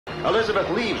Elizabeth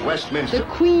leaves Westminster. The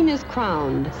Queen is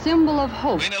crowned, symbol of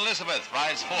hope. Queen Elizabeth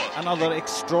rides forth. Another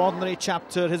extraordinary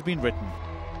chapter has been written.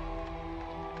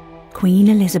 Queen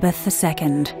Elizabeth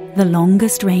II, the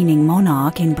longest reigning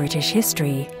monarch in British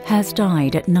history, has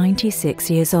died at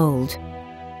 96 years old.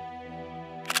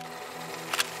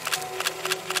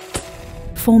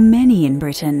 For many in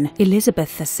Britain,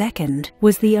 Elizabeth II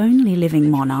was the only living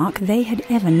monarch they had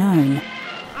ever known.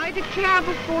 I declare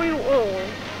before you all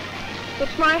that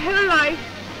my whole life,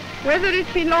 whether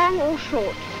it be long or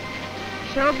short,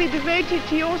 shall be devoted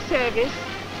to your service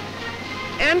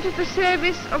and to the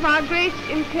service of our great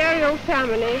imperial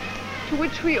family to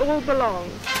which we all belong.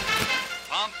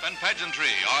 Pomp and pageantry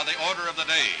are the order of the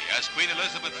day as Queen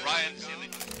Elizabeth rides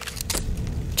in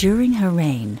the... During her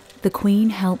reign, the Queen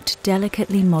helped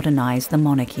delicately modernise the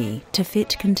monarchy to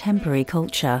fit contemporary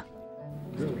culture.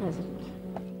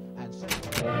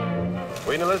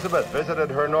 Queen Elizabeth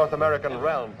visited her North American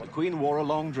realm. The Queen wore a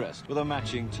long dress with a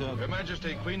matching turban. Her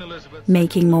Majesty Queen Elizabeth...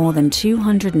 Making more than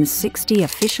 260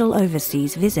 official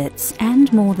overseas visits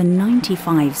and more than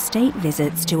 95 state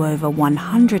visits to over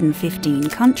 115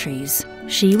 countries,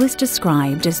 she was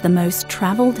described as the most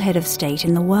travelled head of state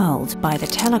in the world by The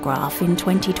Telegraph in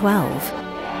 2012.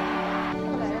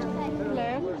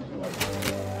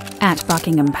 At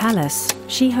Buckingham Palace,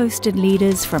 she hosted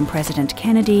leaders from President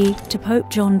Kennedy to Pope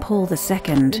John Paul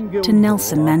II to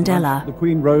Nelson Mandela. The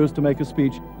Queen rose to make a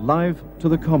speech live to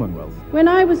the Commonwealth. When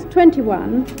I was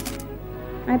 21,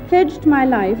 I pledged my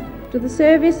life to the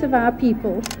service of our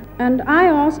people, and I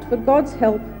asked for God's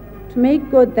help to make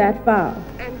good that vow.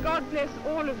 And God bless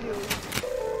all of you.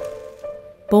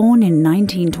 Born in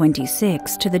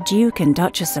 1926 to the Duke and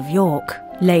Duchess of York,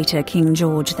 later King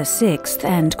George VI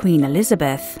and Queen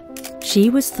Elizabeth,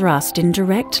 she was thrust in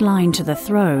direct line to the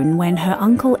throne when her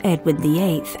uncle Edward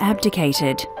VIII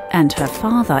abdicated and her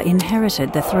father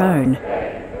inherited the throne.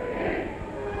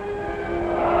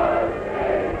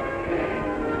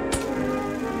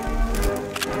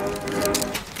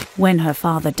 When her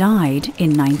father died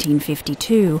in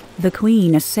 1952, the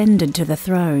Queen ascended to the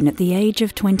throne at the age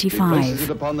of 25. He places it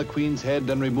upon the Queen's head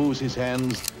and removes his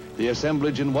hands. The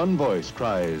assemblage in one voice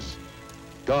cries,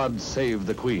 "God save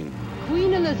the Queen."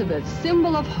 Queen Elizabeth,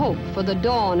 symbol of hope for the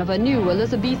dawn of a new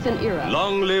Elizabethan era.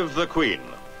 Long live the Queen.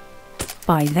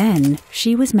 By then,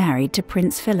 she was married to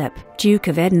Prince Philip, Duke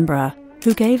of Edinburgh,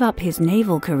 who gave up his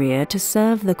naval career to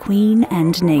serve the Queen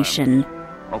and nation.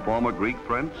 A former Greek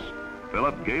prince,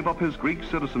 Philip gave up his Greek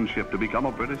citizenship to become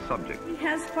a British subject. He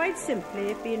has quite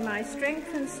simply been my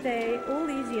strength and stay all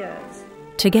these years.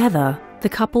 Together, the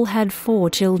couple had 4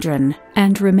 children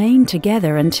and remained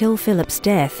together until Philip's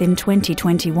death in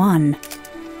 2021.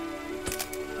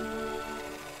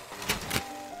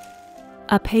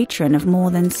 A patron of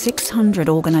more than 600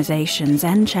 organisations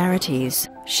and charities,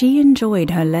 she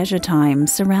enjoyed her leisure time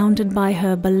surrounded by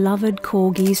her beloved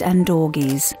corgis and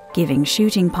dorgies, giving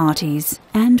shooting parties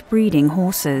and breeding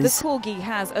horses. The corgi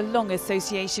has a long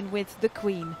association with the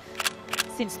Queen.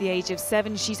 Since the age of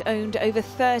 7, she's owned over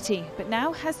 30, but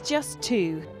now has just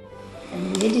 2.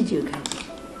 And where did you come?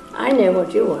 I know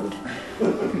what you want.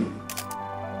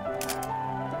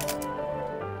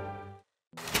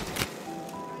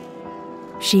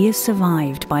 She is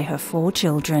survived by her 4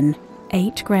 children,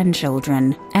 8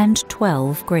 grandchildren, and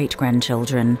 12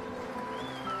 great-grandchildren.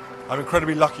 I'm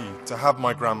incredibly lucky to have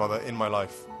my grandmother in my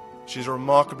life. She's a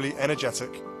remarkably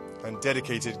energetic and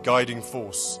dedicated guiding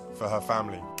force for her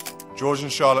family. George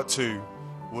and Charlotte, too,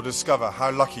 will discover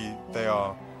how lucky they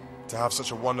are to have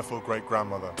such a wonderful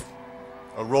great-grandmother,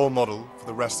 a role model for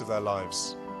the rest of their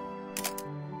lives.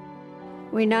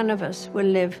 We none of us will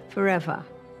live forever.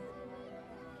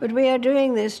 But we are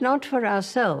doing this not for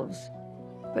ourselves,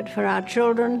 but for our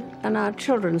children and our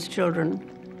children's children,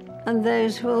 and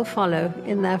those who will follow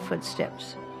in their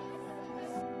footsteps.